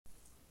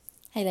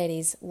Hey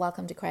ladies,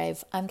 welcome to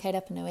Crave. I'm Kate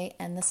Apanui,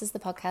 and this is the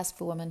podcast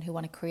for women who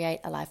want to create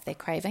a life they're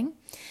craving.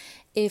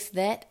 If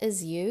that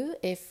is you,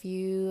 if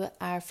you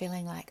are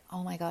feeling like,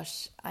 oh my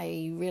gosh,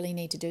 I really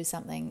need to do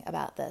something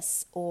about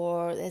this,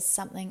 or there's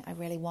something I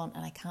really want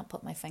and I can't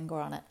put my finger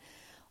on it,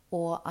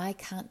 or I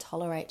can't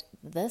tolerate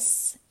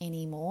this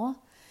anymore,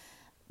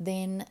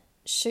 then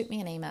shoot me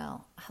an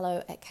email,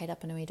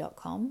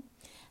 hello@kateapanui.com.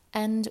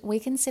 And we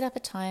can set up a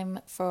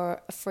time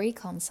for a free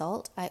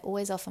consult. I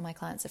always offer my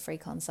clients a free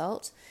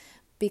consult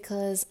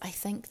because I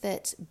think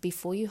that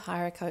before you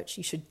hire a coach,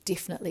 you should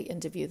definitely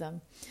interview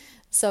them.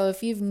 So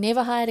if you've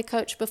never hired a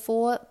coach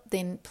before,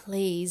 then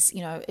please,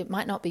 it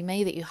might not be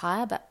me that you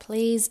hire, but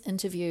please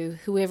interview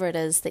whoever it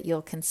is that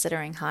you're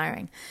considering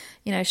hiring.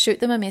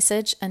 Shoot them a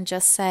message and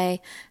just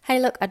say,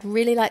 hey, look, I'd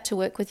really like to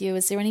work with you.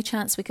 Is there any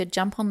chance we could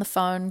jump on the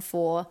phone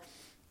for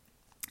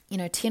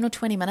 10 or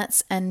 20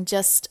 minutes and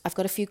I've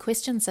got a few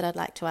questions that I'd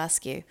like to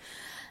ask you.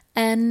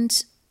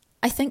 And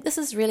I think this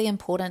is really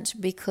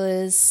important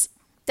because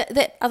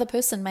that other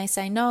person may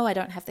say, no, I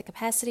don't have the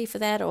capacity for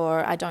that,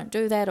 or I don't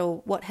do that,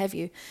 or what have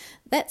you.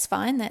 That's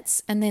fine.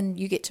 And then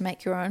you get to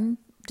make your own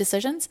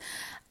decisions.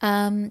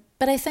 But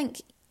I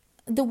think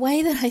the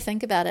way that I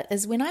think about it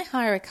is when I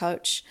hire a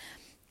coach,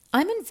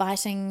 I'm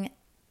inviting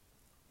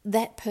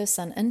that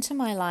person into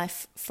my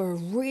life for a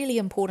really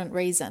important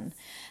reason.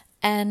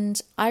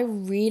 And I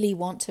really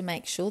want to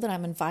make sure that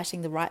I'm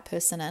inviting the right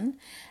person in.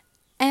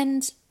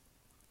 And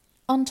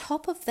on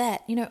top of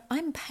that,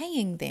 I'm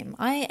paying them.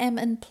 I am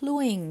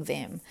employing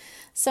them.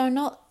 So I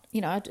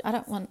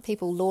don't want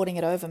people lording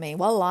it over me.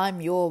 Well,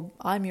 I'm your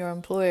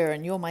employer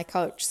and you're my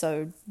coach,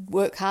 so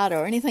work harder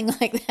or anything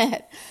like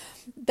that.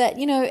 But,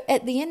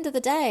 at the end of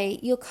the day,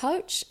 your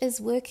coach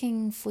is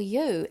working for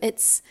you.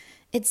 It's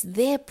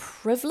their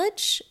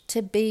privilege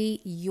to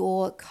be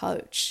your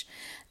coach.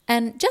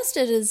 And just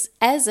as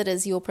it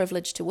is your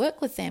privilege to work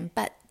with them,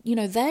 but,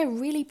 they're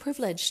really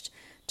privileged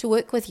to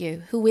work with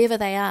you, whoever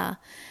they are.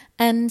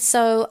 And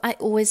so I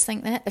always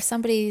think that if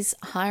somebody's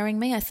hiring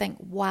me, I think,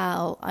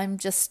 wow, I'm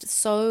just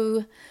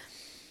so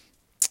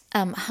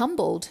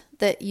humbled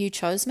that you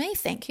chose me.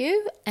 Thank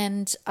you.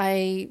 And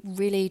I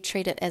really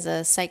treat it as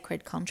a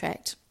sacred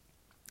contract.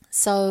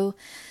 So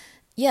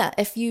yeah,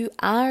 if you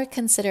are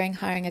considering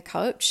hiring a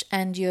coach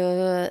and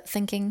you're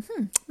thinking,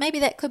 maybe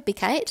that could be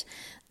Kate,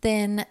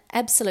 then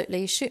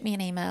absolutely shoot me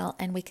an email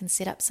and we can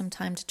set up some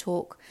time to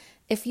talk.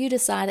 If you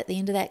decide at the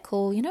end of that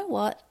call, you know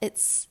what,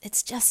 it's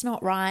just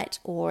not right,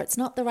 or it's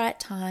not the right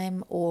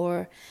time,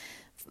 or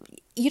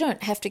you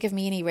don't have to give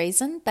me any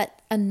reason,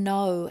 but a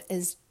no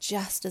is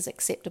just as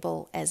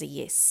acceptable as a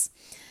yes.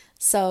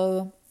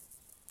 So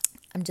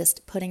I'm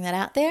just putting that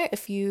out there.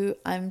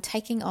 I'm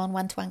taking on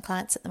one-to-one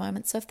clients at the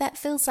moment. So if that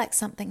feels like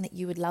something that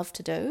you would love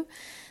to do,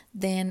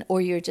 then,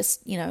 or you're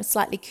just,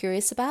 slightly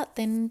curious about,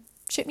 then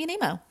shoot me an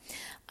email.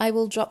 I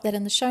will drop that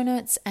in the show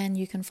notes and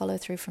you can follow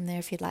through from there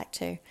if you'd like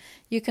to.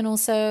 You can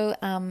also,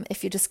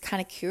 if you're just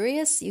kind of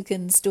curious, you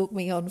can stalk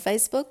me on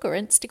Facebook or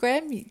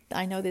Instagram.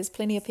 I know there's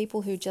plenty of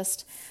people who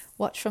just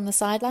watch from the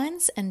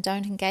sidelines and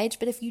don't engage,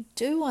 but if you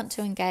do want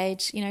to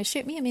engage,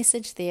 shoot me a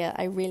message there.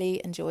 I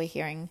really enjoy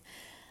hearing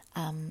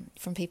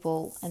from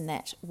people in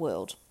that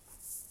world.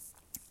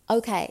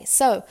 Okay,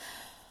 so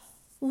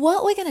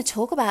what we're going to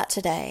talk about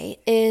today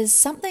is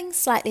something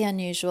slightly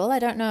unusual. I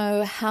don't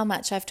know how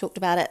much I've talked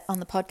about it on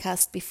the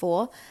podcast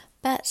before,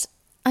 but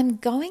I'm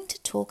going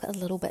to talk a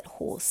little bit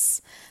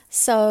horse.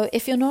 So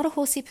if you're not a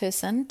horsey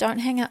person, don't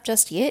hang up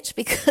just yet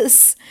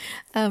because,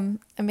 don't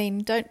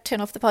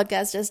turn off the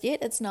podcast just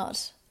yet. It's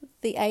not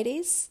the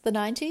 80s, the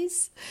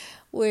 90s,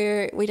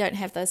 where we don't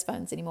have those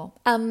phones anymore.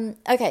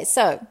 Okay,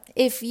 so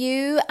if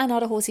you are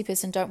not a horsey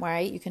person, don't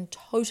worry. You can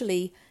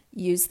totally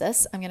use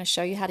this. I'm going to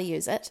show you how to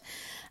use it.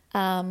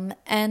 So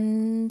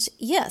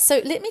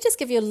let me just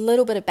give you a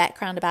little bit of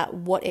background about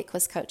what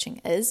Equus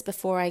coaching is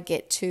before I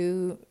get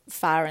too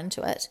far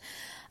into it.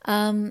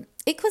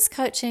 Equus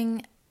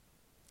coaching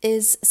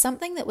is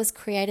something that was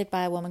created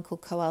by a woman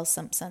called Coelle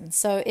Simpson.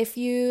 So if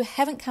you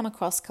haven't come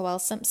across Coelle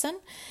Simpson,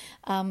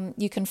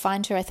 you can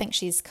find her. I think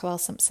she's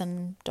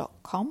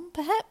coellesimpson.com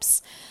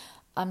perhaps.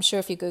 I'm sure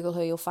if you Google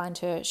her, you'll find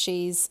her.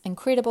 She's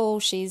incredible.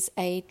 She's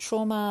I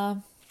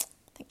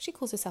think she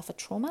calls herself a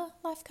trauma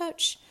life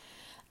coach.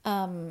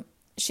 I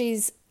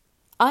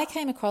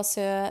came across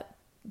her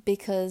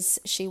because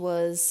she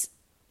was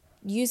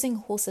using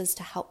horses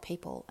to help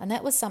people, and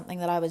that was something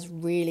that I was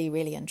really,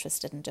 really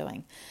interested in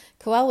doing.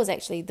 Coelle was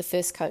actually the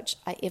first coach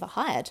I ever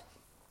hired,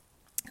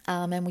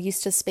 and we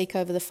used to speak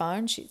over the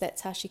phone.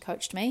 That's how she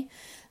coached me.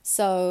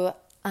 So,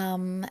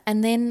 and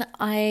then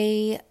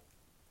I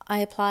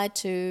applied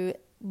to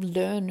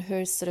learn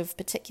her sort of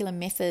particular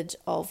method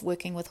of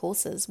working with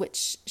horses,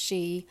 which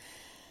she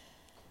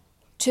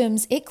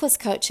terms Equus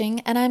coaching,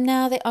 and I'm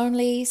now the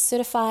only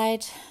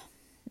certified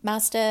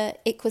master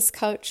Equus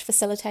coach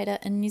facilitator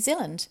in New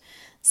Zealand.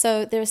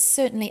 So there are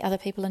certainly other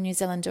people in New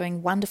Zealand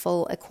doing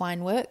wonderful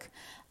equine work.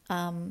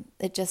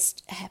 It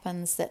just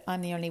happens that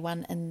I'm the only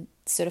one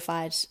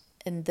certified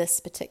in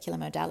this particular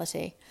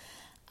modality.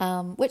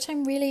 which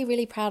I'm really,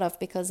 really proud of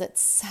because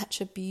it's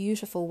such a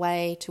beautiful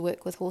way to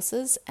work with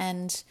horses,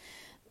 and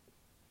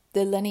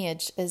the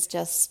lineage is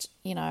just,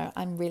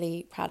 I'm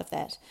really proud of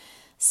that.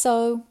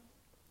 So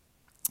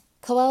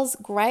Coelle's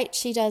great.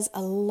 She does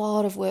a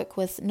lot of work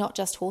with not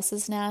just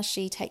horses now.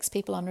 She takes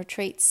people on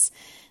retreats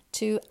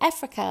to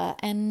Africa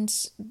and,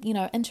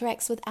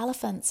 interacts with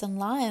elephants and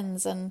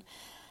lions and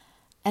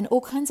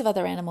all kinds of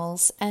other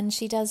animals. And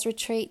she does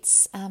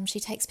retreats. She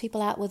takes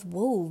people out with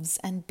wolves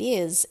and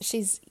bears.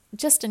 She's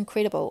just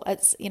incredible.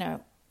 It's,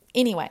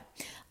 anyway,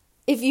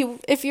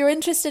 if you're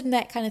interested in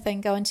that kind of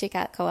thing, go and check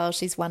out Coelle.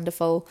 She's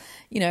wonderful.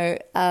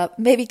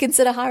 Maybe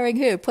consider hiring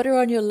her. Put her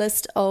on your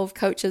list of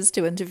coaches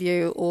to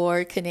interview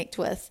or connect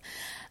with.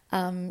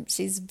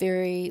 She's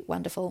very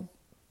wonderful.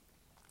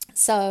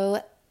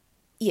 So,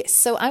 yes,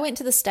 so I went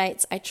to the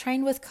States. I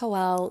trained with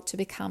Coelle to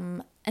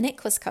become an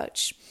Equus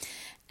coach.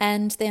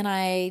 And then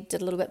I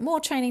did a little bit more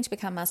training to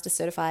become master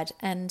certified.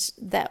 And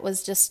that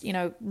was just,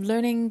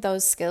 learning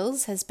those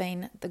skills has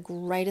been the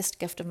greatest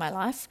gift of my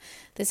life.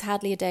 There's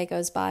hardly a day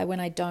goes by when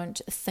I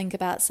don't think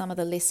about some of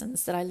the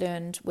lessons that I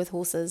learned with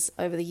horses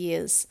over the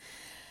years.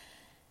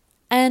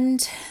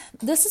 And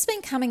this has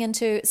been coming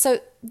into,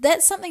 so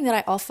that's something that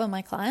I offer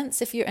my clients.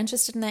 If you're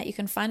interested in that, you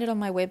can find it on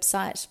my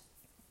website,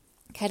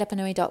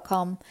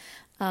 kateapanui.com.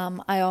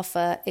 I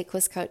offer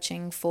Equus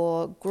coaching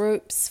for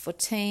groups, for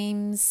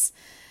teams,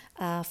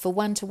 for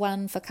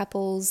one-to-one, for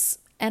couples,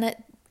 and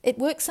it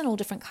works in all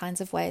different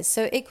kinds of ways.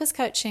 So Equus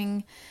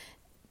coaching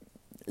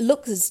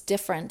looks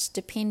different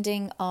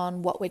depending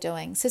on what we're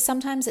doing. So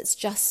sometimes it's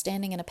just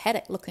standing in a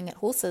paddock looking at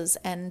horses,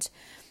 and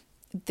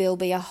there'll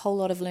be a whole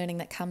lot of learning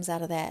that comes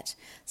out of that.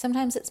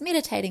 Sometimes it's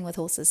meditating with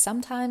horses.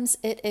 Sometimes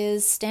it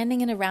is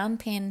standing in a round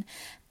pen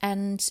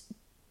and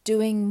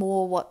doing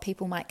more what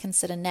people might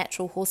consider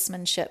natural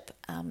horsemanship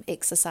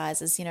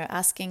exercises,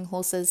 asking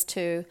horses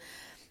to,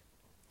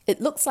 it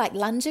looks like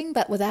lunging,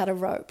 but without a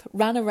rope.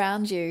 Run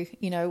around you,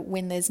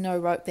 when there's no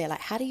rope there.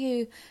 Like, how do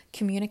you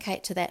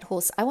communicate to that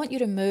horse? I want you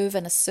to move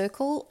in a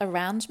circle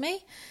around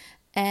me,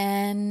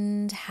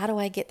 and how do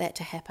I get that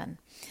to happen?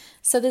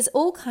 So there's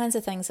all kinds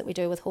of things that we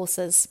do with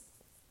horses.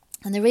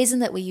 And the reason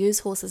that we use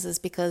horses is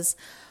because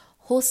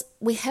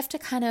we have to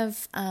kind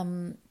of,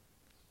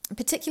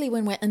 particularly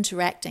when we're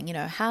interacting,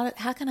 how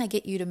can I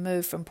get you to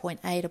move from point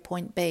A to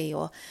point B?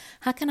 Or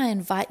how can I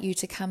invite you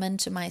to come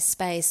into my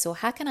space? Or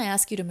how can I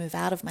ask you to move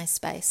out of my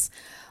space?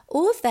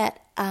 All of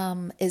that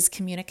is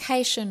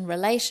communication,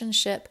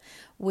 relationship.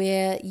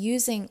 We're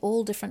using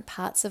all different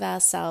parts of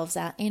ourselves,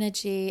 our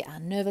energy, our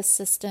nervous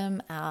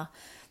system, our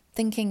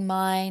thinking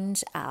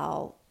mind,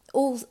 our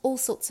all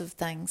sorts of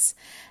things.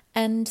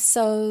 And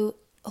so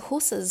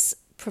horses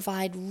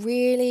provide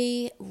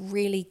really,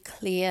 really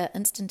clear,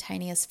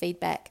 instantaneous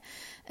feedback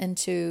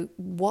into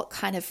what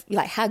kind of,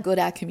 how good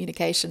our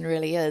communication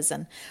really is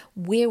and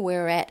where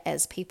we're at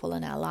as people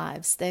in our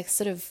lives. They're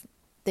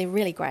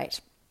really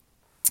great.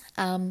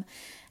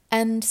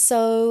 And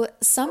so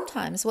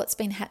sometimes what's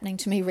been happening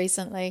to me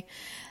recently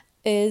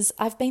is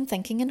I've been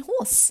thinking in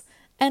horse.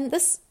 And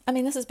this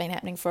has been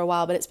happening for a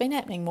while, but it's been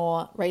happening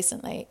more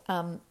recently,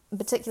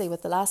 particularly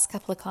with the last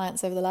couple of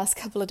clients over the last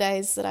couple of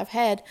days that I've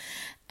had.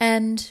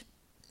 And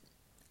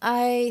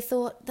I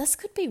thought this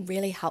could be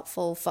really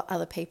helpful for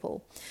other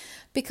people,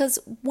 because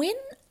when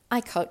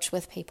I coach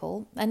with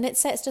people, and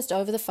let's say it's just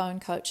over the phone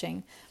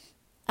coaching,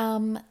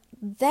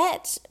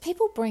 that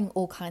people bring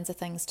all kinds of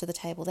things to the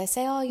table. They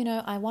say,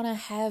 I want to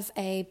have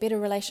a better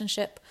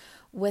relationship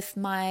with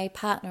my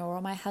partner or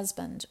my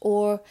husband,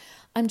 or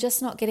I'm just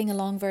not getting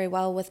along very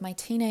well with my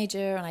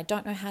teenager and I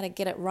don't know how to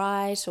get it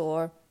right,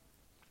 or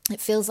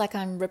it feels like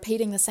I'm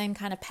repeating the same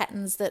kind of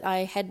patterns that I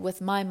had with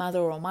my mother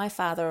or my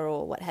father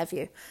or what have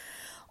you.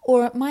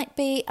 Or it might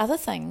be other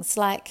things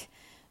like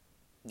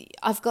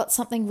I've got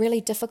something really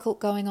difficult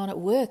going on at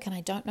work and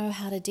I don't know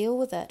how to deal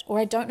with it, or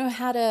I don't know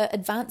how to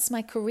advance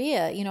my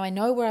career. I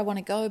know where I want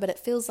to go, but it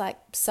feels like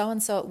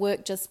so-and-so at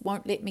work just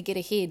won't let me get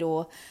ahead,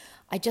 or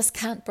I just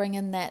can't bring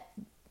in that,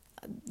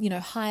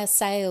 higher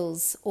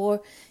sales,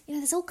 or,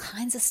 there's all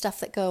kinds of stuff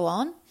that go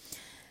on.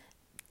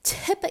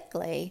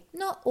 Typically,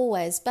 not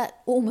always, but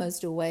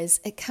almost always,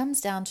 it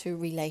comes down to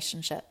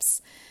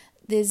relationships.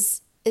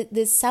 There's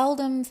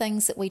seldom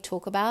things that we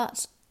talk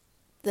about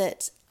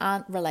that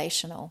aren't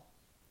relational.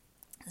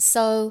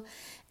 So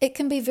it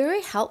can be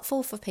very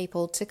helpful for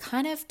people to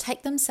kind of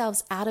take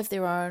themselves out of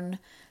their own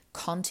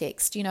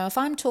context. If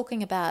I'm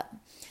talking about,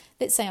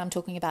 let's say I'm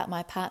talking about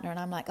my partner and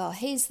I'm like, oh,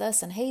 he's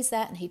this and he's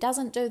that and he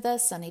doesn't do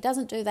this and he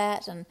doesn't do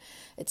that and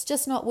it's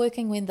just not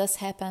working when this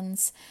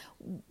happens.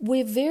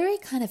 We're very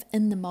kind of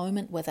in the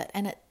moment with it,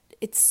 and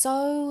it's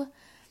so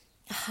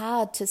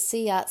hard to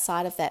see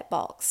outside of that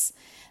box.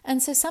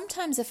 And so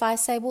sometimes if I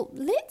say, well,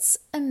 let's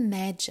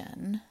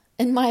imagine,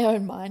 in my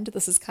own mind,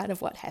 this is kind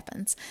of what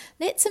happens.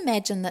 Let's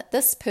imagine that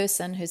this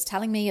person who's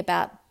telling me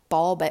about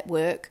Bob at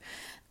work,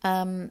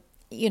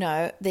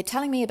 they're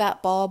telling me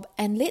about Bob,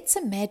 and let's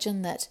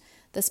imagine that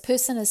this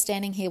person is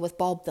standing here with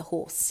Bob the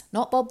horse.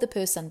 Not Bob the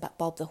person, but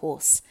Bob the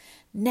horse.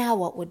 Now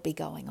what would be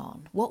going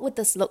on? What would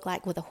this look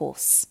like with a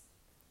horse?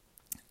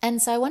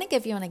 And so I want to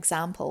give you an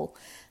example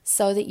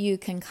so that you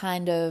can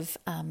kind of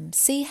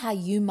see how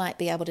you might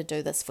be able to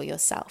do this for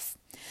yourself.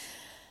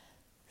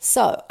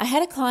 So I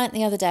had a client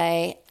the other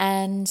day,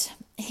 and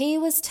he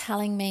was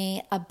telling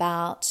me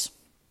about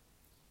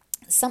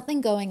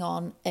something going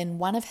on in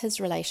one of his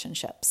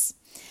relationships.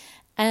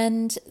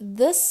 And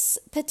this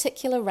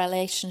particular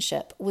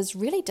relationship was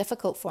really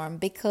difficult for him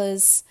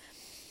because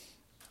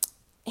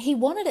he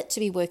wanted it to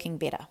be working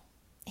better.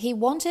 He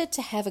wanted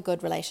to have a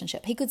good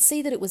relationship. He could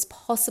see that it was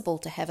possible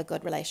to have a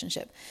good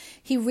relationship.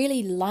 He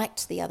really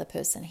liked the other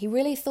person. He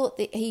really thought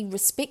that he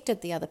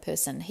respected the other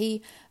person.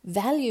 He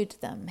valued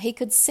them. He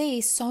could see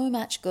so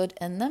much good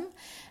in them,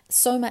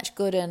 so much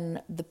good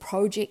in the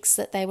projects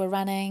that they were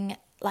running.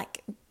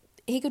 Like,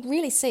 he could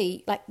really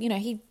see,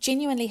 he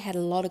genuinely had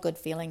a lot of good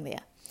feeling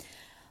there.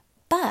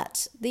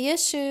 But the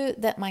issue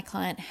that my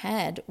client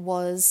had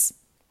was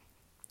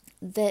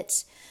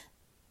that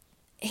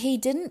he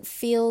didn't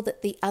feel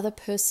that the other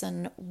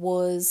person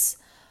was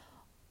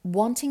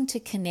wanting to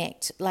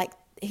connect. Like,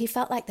 he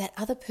felt like that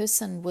other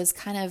person was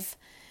kind of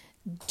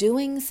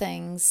doing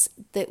things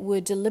that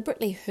were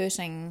deliberately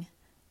hurting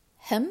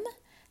him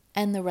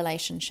and the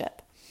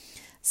relationship.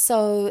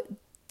 So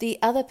the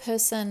other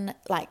person,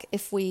 like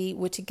if we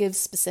were to give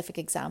specific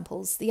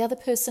examples, the other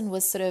person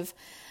was sort of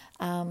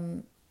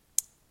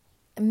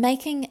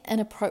making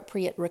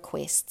inappropriate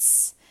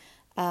requests.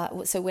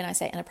 So when I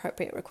say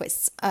inappropriate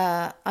requests,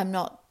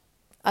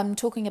 I'm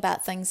talking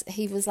about things.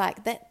 He was like,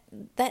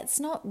 that's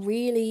not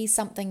really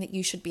something that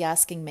you should be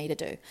asking me to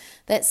do.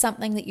 That's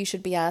something that you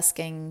should be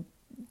asking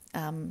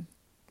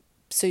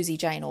Susie,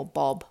 Jane, or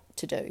Bob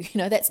to do.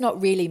 That's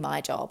not really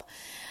my job.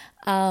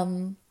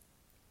 And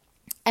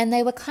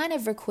they were kind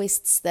of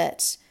requests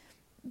that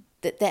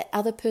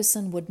other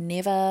person would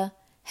never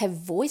have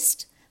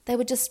voiced. They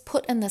were just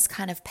put in this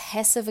kind of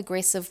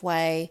passive-aggressive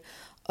way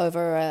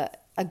over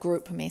a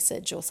group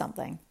message or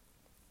something.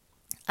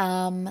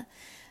 And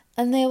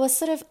there were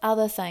sort of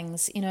other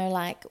things,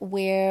 like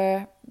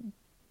where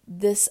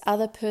this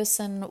other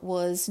person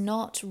was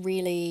not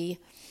really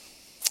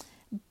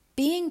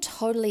being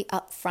totally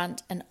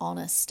upfront and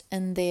honest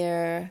in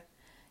their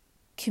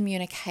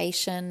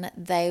communication.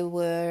 They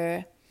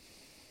were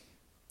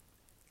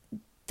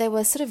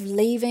sort of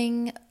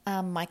leaving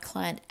my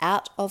client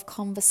out of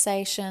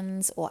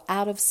conversations or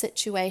out of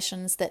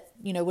situations that,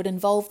 would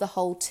involve the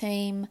whole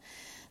team.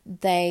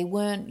 They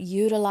weren't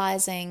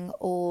utilizing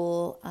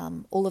all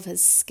of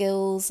his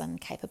skills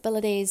and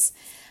capabilities.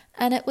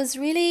 And it was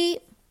really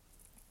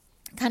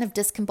kind of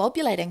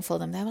discombobulating for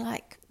them. They were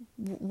like,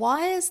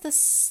 why is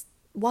this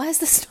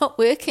not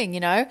working?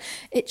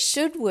 It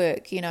should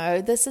work.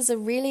 This is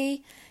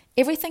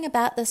everything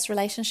about this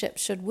relationship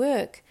should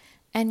work.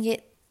 And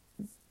yet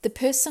the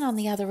person on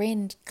the other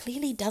end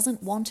clearly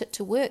doesn't want it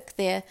to work.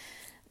 They're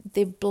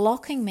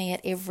blocking me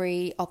at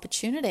every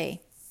opportunity.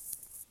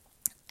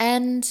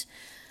 And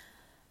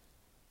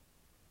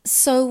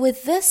so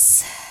with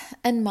this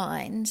in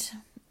mind,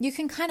 you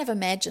can kind of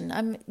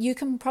imagine, you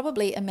can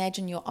probably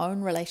imagine your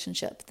own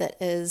relationship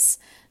that is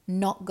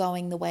not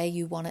going the way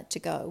you want it to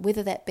go,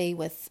 whether that be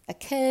with a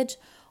kid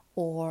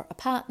or a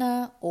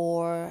partner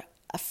or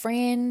a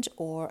friend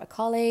or a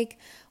colleague,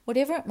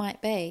 whatever it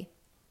might be.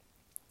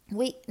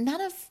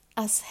 None of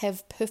us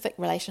have perfect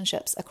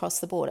relationships across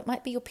the board. It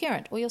might be your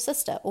parent or your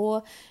sister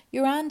or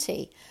your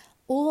auntie.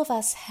 All of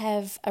us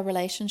have a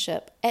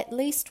relationship, at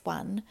least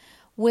one,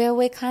 where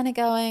we're kind of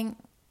going,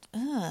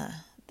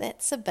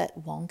 that's a bit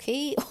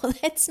wonky, or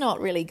that's not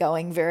really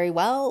going very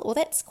well, or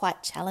that's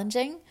quite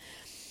challenging.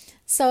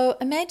 So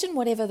imagine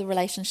whatever the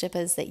relationship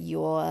is that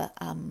you're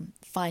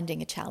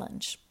finding a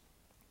challenge.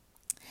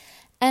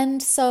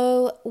 And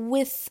so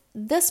with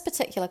this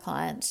particular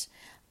client,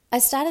 I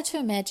started to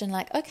imagine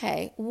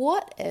okay,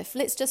 what if,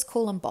 let's just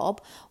call him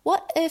Bob,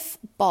 what if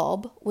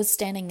Bob was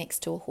standing next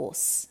to a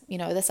horse,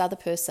 this other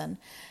person?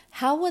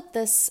 How would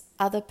this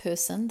other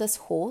person, this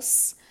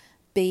horse,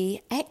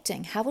 be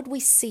acting? How would we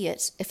see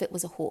it if it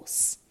was a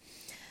horse?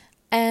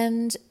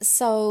 And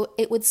so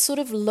it would sort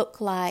of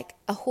look like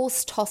a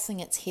horse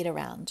tossing its head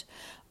around,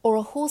 or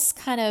a horse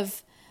kind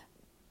of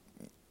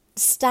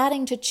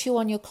starting to chew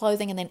on your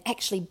clothing and then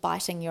actually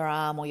biting your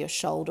arm or your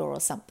shoulder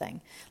or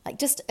something. Like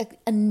just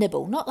a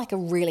nibble, not like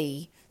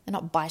they're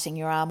not biting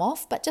your arm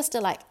off, but just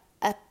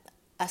a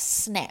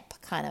snap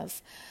kind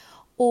of.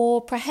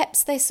 Or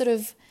perhaps they sort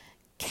of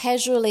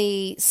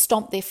casually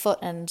stomp their foot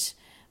and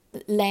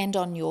land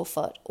on your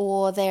foot,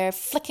 or they're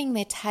flicking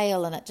their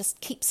tail and it just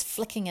keeps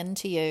flicking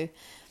into you.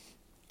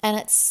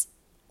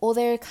 Or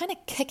they're kind of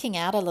kicking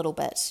out a little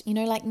bit,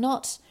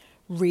 not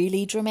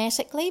really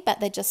dramatically, but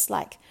they're just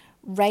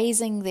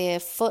raising their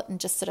foot and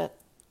just sort of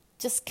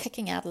just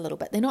kicking out a little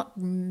bit. They're not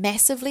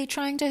massively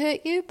trying to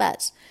hurt you,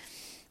 but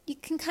you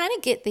can kind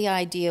of get the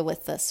idea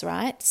with this,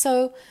 right?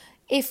 So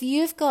if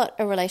you've got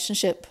a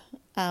relationship,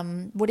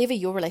 whatever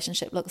your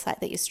relationship looks like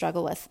that you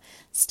struggle with,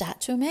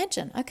 start to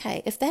imagine,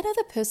 okay, if that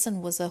other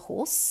person was a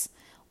horse,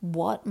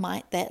 what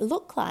might that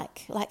look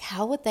like?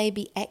 How would they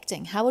be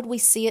acting? How would we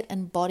see it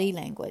in body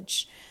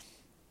language?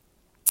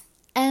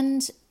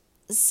 And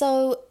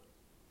so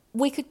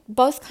we could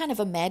both kind of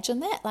imagine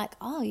that, like,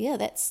 oh yeah,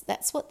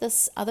 that's what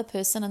this other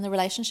person in the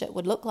relationship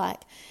would look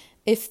like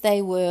if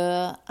they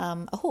were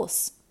a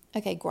horse.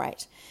 Okay,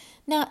 great.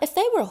 Now, if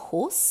they were a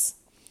horse,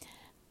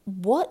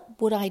 what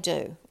would I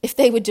do if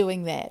they were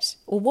doing that?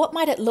 Or what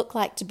might it look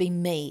like to be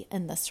me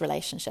in this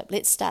relationship?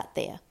 Let's start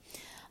there.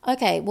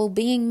 Okay, well,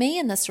 being me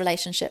in this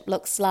relationship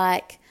looks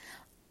like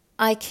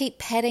I keep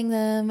patting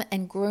them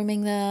and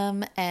grooming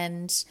them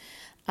and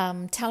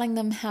telling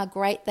them how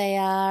great they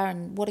are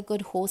and what a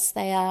good horse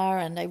they are,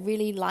 and I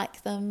really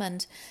like them,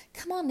 and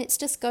come on, let's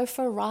just go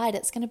for a ride.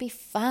 It's going to be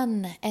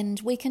fun,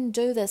 and we can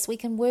do this. We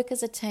can work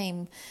as a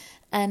team,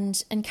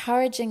 and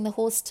encouraging the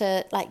horse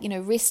to, like,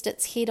 rest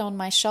its head on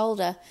my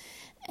shoulder.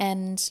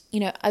 And,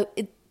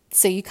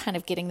 so you're kind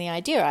of getting the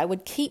idea. I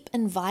would keep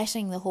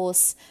inviting the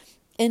horse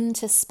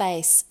into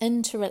space,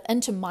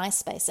 into my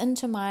space,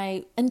 into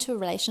a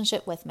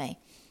relationship with me.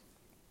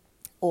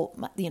 Or,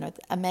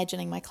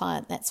 imagining my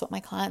client, that's what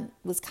my client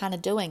was kind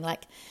of doing,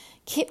 like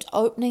kept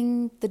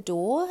opening the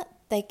door.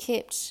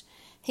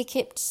 He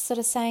kept sort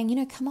of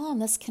saying, come on,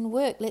 this can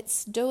work.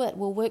 Let's do it.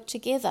 We'll work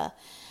together.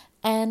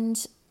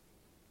 And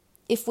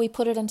if we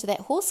put it into that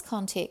horse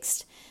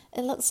context,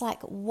 it looks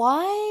like,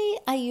 why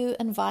are you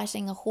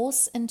inviting a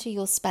horse into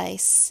your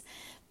space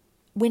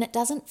when it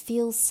doesn't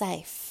feel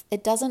safe?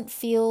 It doesn't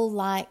feel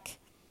like,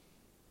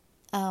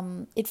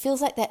 it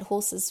feels like that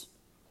horse is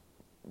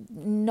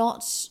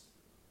not,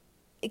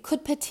 it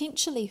could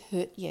potentially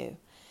hurt you.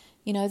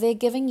 They're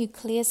giving you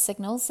clear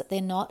signals that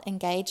they're not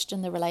engaged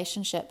in the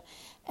relationship,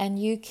 and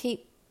you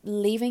keep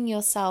leaving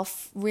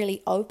yourself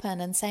really open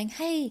and saying,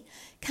 hey,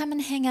 come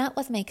and hang out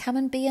with me, come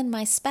and be in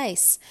my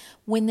space,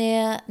 when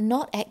they're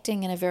not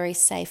acting in a very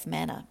safe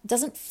manner. It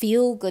doesn't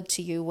feel good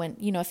to you when,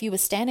 if you were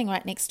standing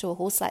right next to a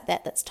horse like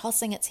that, that's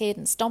tossing its head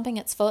and stomping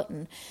its foot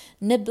and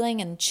nibbling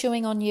and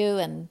chewing on you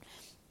and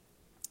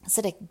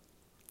sort of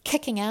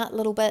kicking out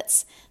little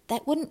bits,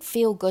 that wouldn't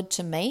feel good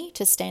to me,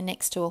 to stand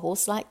next to a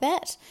horse like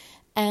that.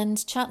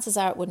 And chances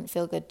are it wouldn't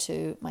feel good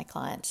to my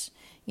client.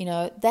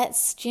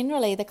 That's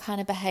generally the kind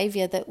of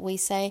behavior that we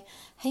say,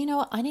 hey,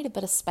 I need a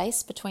bit of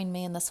space between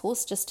me and this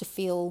horse just to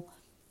feel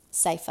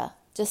safer,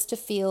 just to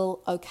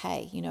feel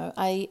okay.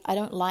 I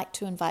don't like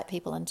to invite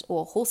people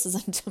or horses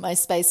into my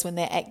space when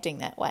they're acting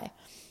that way.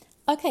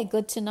 Okay,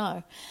 good to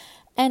know.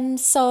 And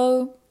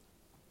so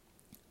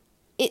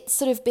it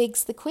sort of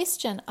begs the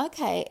question,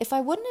 okay, if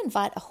I wouldn't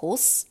invite a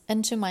horse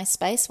into my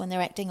space when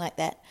they're acting like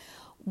that,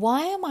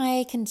 why am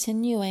I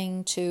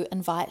continuing to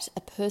invite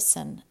a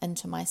person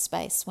into my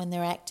space when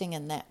they're acting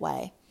in that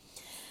way?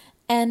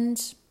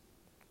 And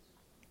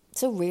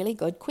it's a really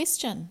good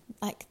question.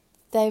 Like,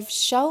 they've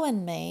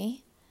shown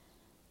me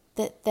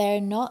that they're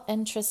not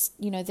interested,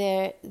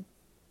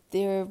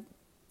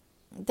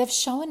 they've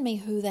shown me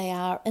who they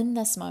are in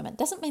this moment.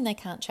 Doesn't mean they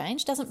can't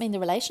change, doesn't mean the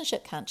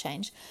relationship can't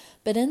change,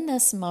 but in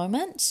this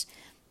moment,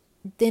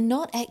 they're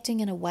not acting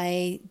in a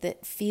way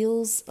that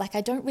feels like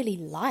I don't really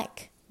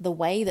like the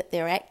way that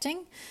they're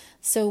acting.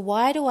 So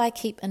why do I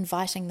keep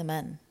inviting them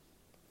in?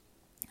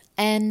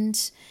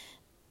 And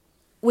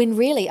when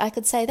really I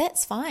could say,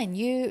 that's fine.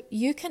 You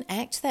can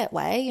act that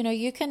way.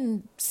 You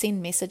can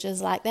send messages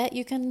like that.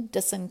 You can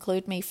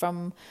disinclude me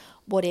from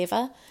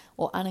whatever,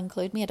 or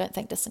uninclude me. I don't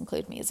think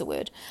disinclude me is a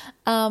word.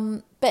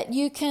 But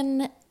you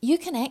can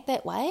act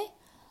that way,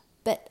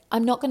 but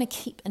I'm not going to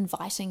keep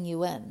inviting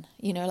you in.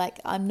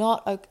 I'm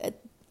not,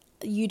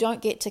 you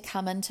don't get to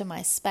come into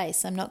my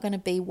space. I'm not going to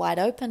be wide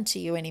open to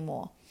you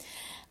anymore.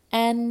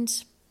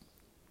 And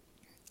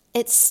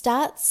it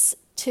starts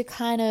to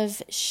kind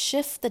of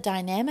shift the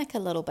dynamic a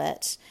little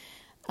bit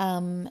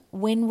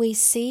when we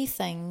see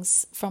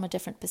things from a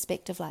different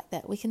perspective like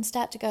that. We can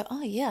start to go,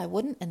 oh yeah, I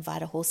wouldn't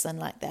invite a horse in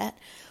like that.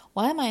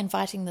 Why am I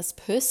inviting this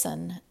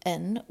person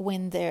in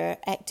when they're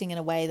acting in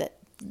a way that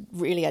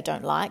really I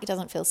don't like? It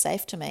doesn't feel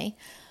safe to me.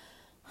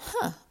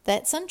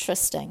 That's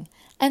interesting.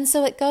 And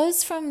so it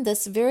goes from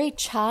this very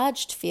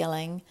charged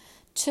feeling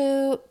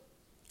to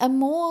a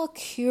more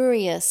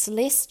curious,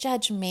 less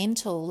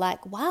judgmental,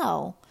 like,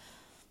 wow,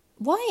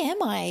 why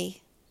am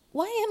I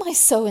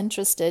so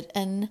interested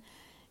in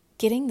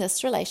getting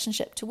this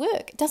relationship to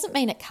work? It doesn't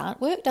mean it can't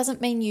work.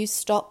 Doesn't mean you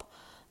stop,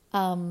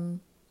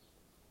 doesn't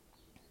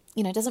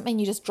mean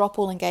you just drop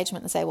all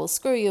engagement and say, well,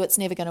 screw you, it's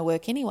never going to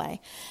work anyway.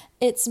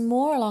 It's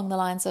more along the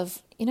lines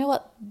of,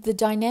 the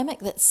dynamic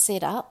that's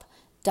set up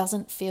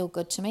doesn't feel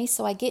good to me,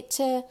 so I get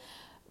to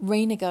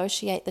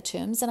renegotiate the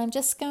terms, and I'm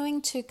just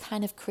going to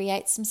kind of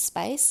create some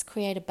space,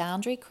 create a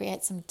boundary,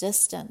 create some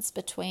distance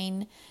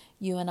between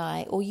you and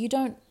I, or you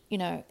don't,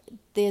 there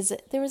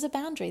is a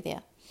boundary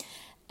there.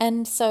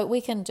 And so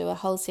we can do a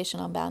whole session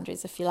on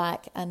boundaries if you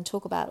like and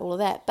talk about all of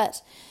that,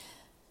 but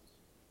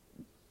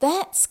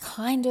that's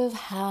kind of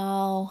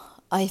how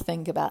I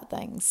think about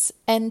things.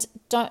 And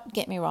don't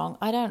get me wrong,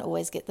 I don't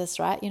always get this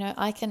right.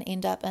 I can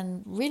end up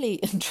in really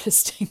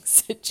interesting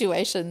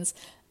situations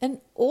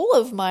in all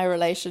of my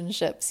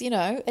relationships.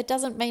 It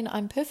doesn't mean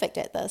I'm perfect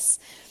at this,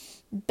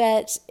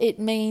 but it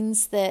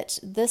means that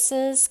this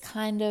is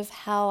kind of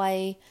how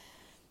I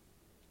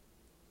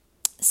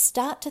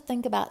start to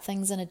think about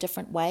things in a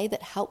different way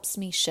that helps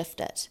me shift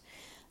it.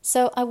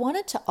 So I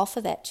wanted to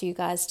offer that to you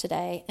guys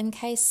today in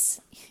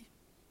case,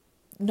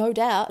 no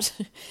doubt,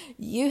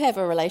 you have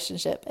a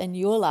relationship in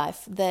your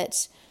life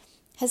that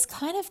has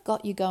kind of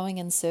got you going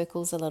in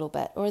circles a little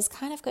bit, or has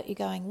kind of got you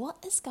going, what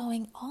is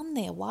going on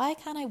there? Why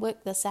can't I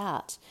work this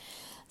out?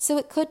 So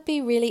it could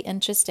be really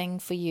interesting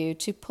for you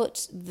to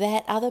put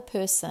that other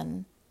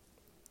person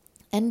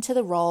into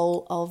the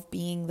role of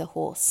being the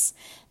horse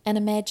and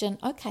imagine,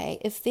 okay,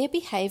 if their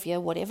behavior,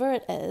 whatever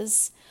it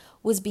is,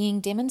 was being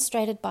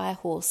demonstrated by a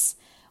horse,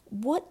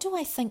 what do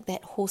I think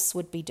that horse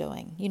would be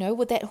doing?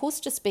 Would that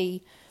horse just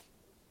be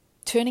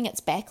turning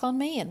its back on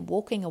me and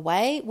walking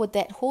away? Would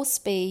that horse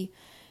be,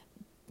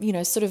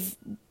 sort of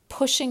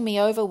pushing me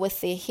over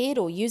with their head,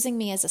 or using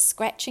me as a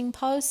scratching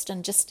post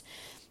and just,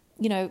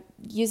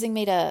 using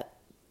me to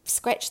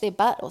scratch their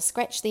butt or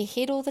scratch their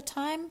head all the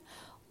time?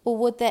 Or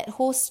would that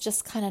horse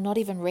just kind of not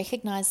even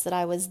recognize that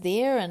I was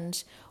there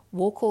and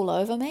walk all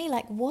over me?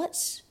 Like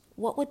what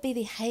would be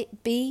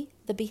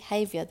the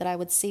behavior that I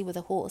would see with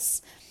a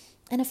horse?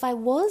 And if I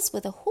was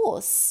with a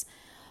horse,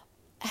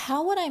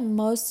 how would I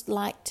most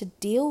like to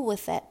deal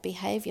with that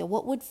behavior?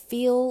 What would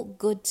feel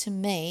good to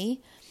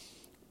me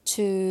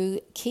to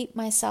keep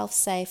myself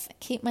safe,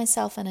 keep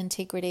myself in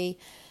integrity,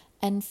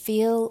 and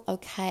feel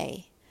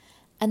okay?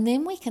 And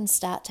then we can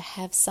start to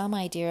have some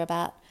idea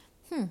about,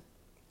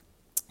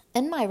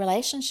 in my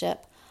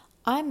relationship,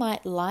 I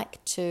might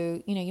like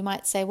to, you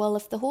might say, well,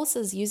 if the horse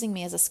is using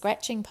me as a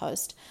scratching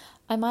post,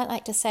 I might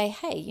like to say,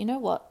 hey, you know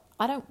what?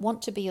 I don't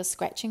want to be your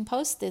scratching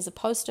post. There's a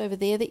post over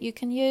there that you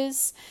can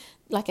use,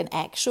 like an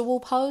actual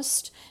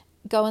post.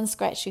 Go and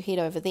scratch your head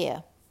over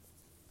there.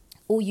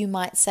 Or you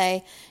might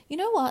say, you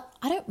know what?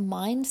 I don't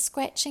mind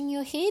scratching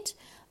your head,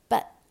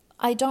 but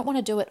I don't want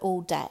to do it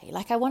all day.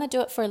 Like I want to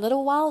do it for a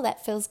little while.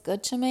 That feels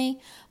good to me,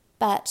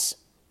 but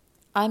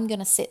I'm going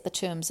to set the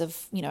terms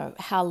of,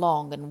 how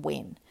long and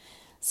when.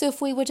 So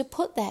if we were to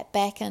put that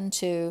back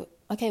into,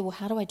 okay, well,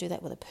 how do I do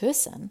that with a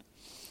person?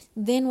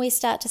 Then we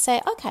start to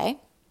say, okay,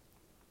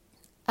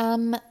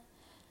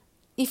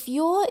 if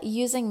you're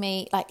using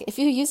me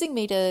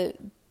to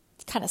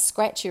kind of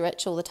scratch your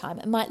itch all the time,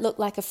 it might look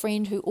like a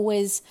friend who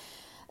always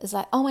is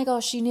like, oh my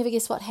gosh, you never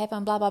guess what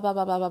happened, blah, blah, blah,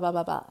 blah, blah, blah, blah,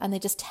 blah, blah. And they're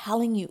just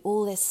telling you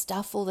all this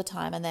stuff all the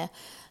time, and they're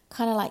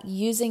kind of like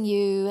using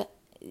you.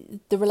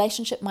 The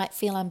relationship might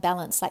feel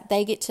unbalanced, like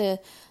they get to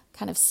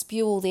kind of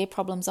spew all their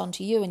problems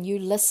onto you, and you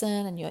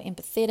listen and you're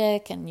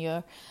empathetic and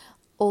you're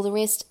all the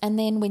rest. And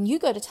then when you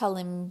go to tell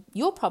them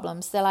your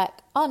problems, they're like,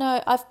 oh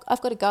no,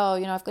 I've got to go,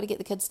 I've got to get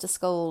the kids to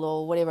school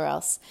or whatever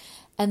else.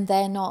 And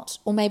they're not,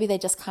 or maybe they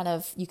just kind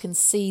of, you can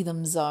see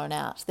them zone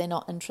out. They're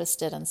not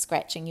interested in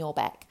scratching your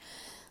back,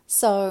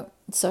 so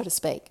to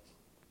speak.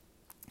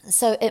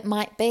 So it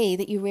might be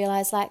that you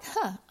realize like,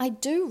 I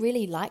do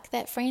really like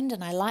that friend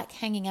and I like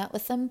hanging out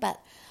with them, but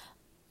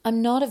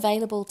I'm not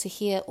available to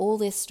hear all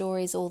their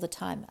stories all the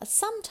time.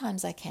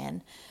 Sometimes I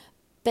can,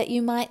 but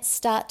you might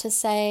start to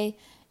say,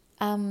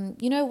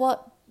 you know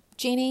what,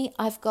 Jenny,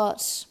 I've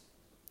got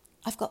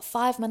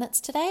 5 minutes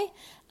today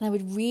and I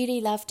would really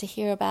love to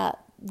hear about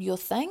your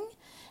thing,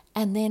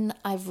 and then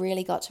I've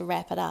really got to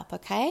wrap it up,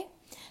 okay?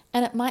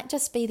 And it might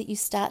just be that you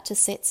start to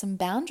set some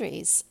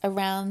boundaries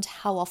around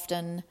how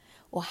often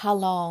or how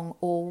long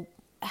or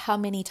how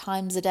many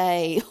times a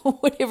day or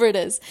whatever it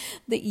is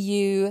that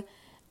you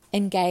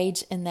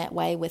engage in that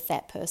way with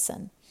that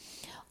person.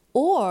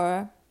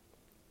 Or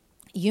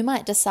you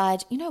might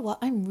decide, you know what,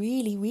 I'm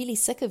really, really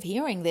sick of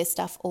hearing their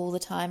stuff all the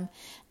time.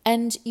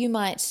 And you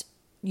might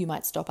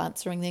stop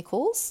answering their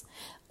calls,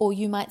 or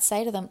you might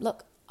say to them,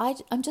 look,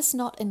 I'm just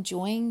not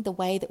enjoying the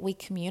way that we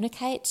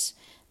communicate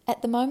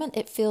at the moment.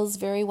 It feels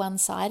very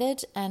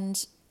one-sided.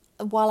 And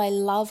while I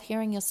love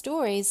hearing your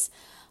stories,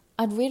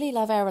 I'd really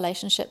love our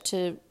relationship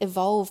to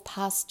evolve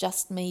past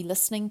just me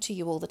listening to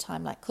you all the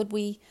time. Like, could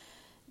we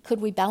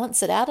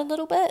balance it out a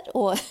little bit?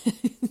 Or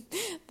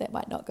that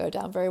might not go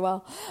down very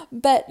well.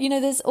 But,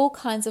 there's all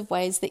kinds of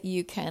ways that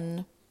you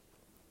can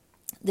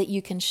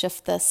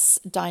shift this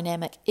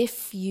dynamic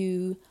if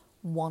you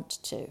want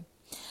to.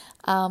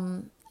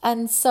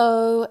 And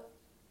so,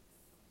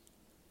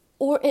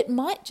 or it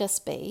might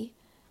just be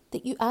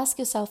that you ask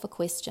yourself a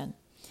question.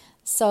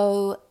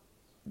 So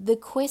the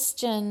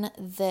question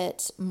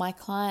that my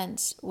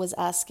client was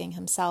asking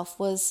himself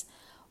was,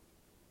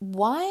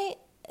 why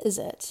is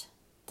it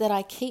that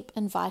I keep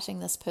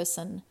inviting this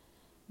person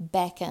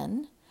back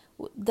in,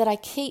 that I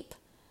keep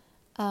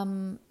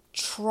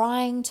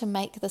trying to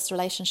make this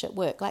relationship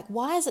work? Like,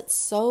 why is it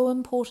so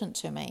important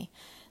to me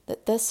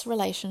that this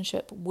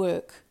relationship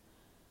work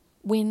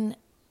when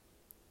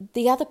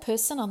the other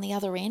person on the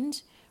other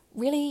end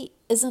really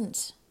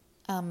isn't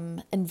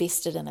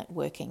invested in it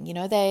working?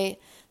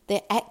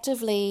 They're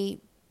actively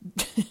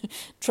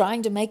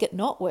trying to make it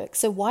not work.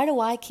 So why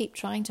do I keep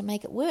trying to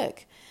make it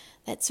work?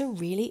 That's a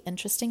really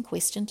interesting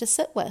question to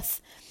sit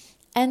with.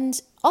 And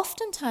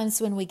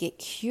oftentimes when we get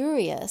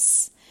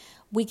curious,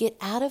 we get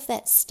out of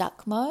that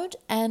stuck mode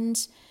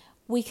and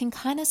we can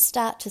kind of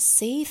start to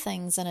see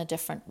things in a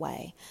different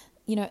way.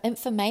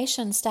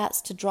 information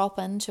starts to drop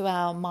into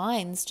our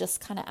minds just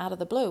kind of out of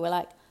the blue. We're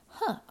like,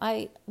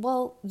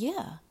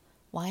 yeah,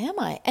 why am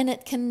I? And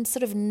it can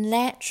sort of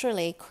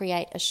naturally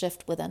create a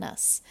shift within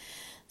us.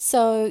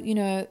 So,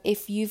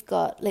 if you've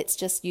got, let's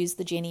just use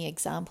the Jenny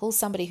example,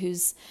 somebody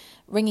who's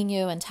ringing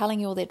you and telling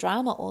you all their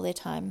drama all their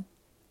time,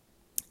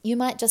 you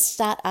might just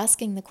start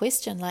asking the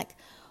question like,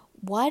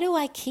 why do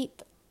I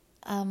keep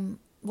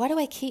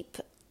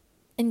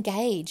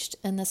engaged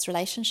in this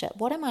relationship?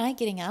 What am I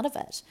getting out of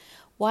it?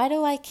 Why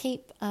do I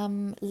keep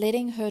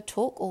letting her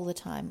talk all the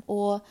time?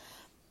 Or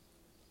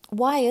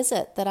why is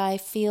it that I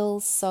feel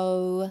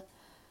so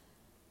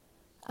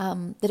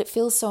that it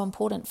feels so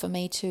important for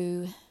me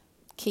to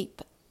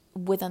keep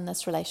within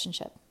this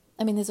relationship?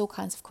 I mean, there's all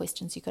kinds of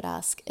questions you could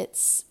ask.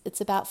 It's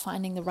about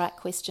finding the right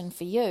question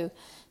for you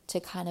to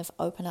kind of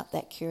open up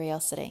that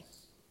curiosity.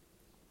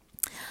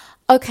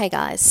 Okay,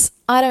 guys,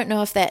 I don't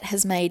know if that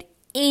has made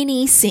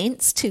any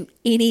sense to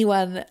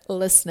anyone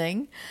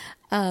listening.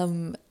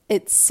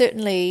 It's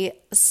certainly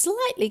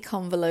slightly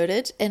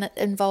convoluted and it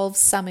involves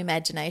some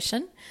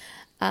imagination.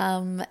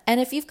 And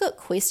if you've got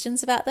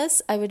questions about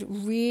this, I would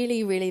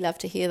really, really love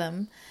to hear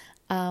them.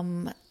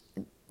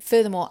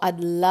 Furthermore, I'd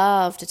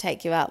love to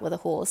take you out with a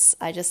horse.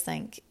 I just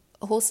think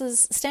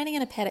standing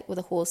in a paddock with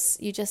a horse,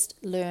 you just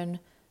learn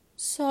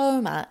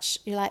so much.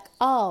 You're like,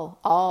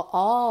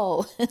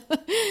 oh.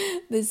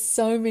 There's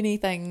so many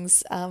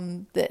things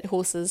that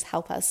horses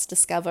help us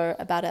discover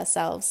about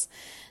ourselves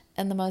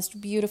in the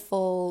most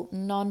beautiful,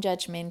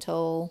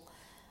 non-judgmental,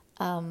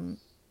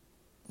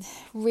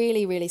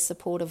 really, really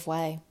supportive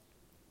way.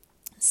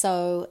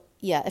 So,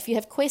 yeah, if you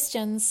have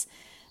questions,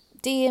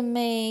 DM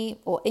me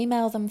or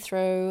email them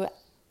through.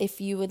 If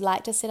you would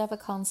like to set up a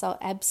consult,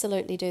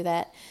 absolutely do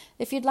that.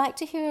 If you'd like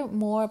to hear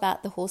more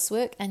about the horse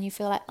work and you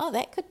feel like, oh,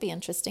 that could be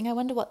interesting, I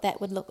wonder what that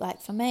would look like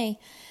for me,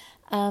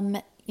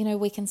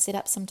 we can set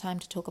up some time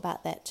to talk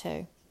about that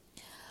too.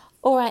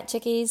 All right,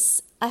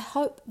 chickies, I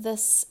hope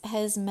this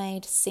has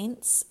made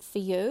sense for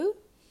you.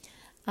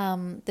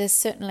 There's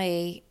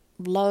certainly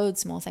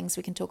loads more things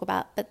we can talk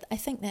about, but I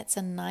think that's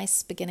a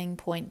nice beginning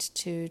point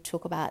to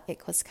talk about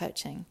Equus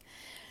coaching.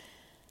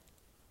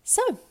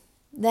 So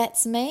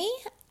that's me.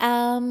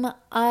 I'm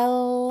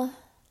going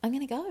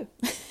to go.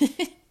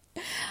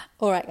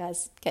 All right,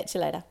 guys. Catch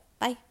you later.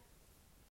 Bye.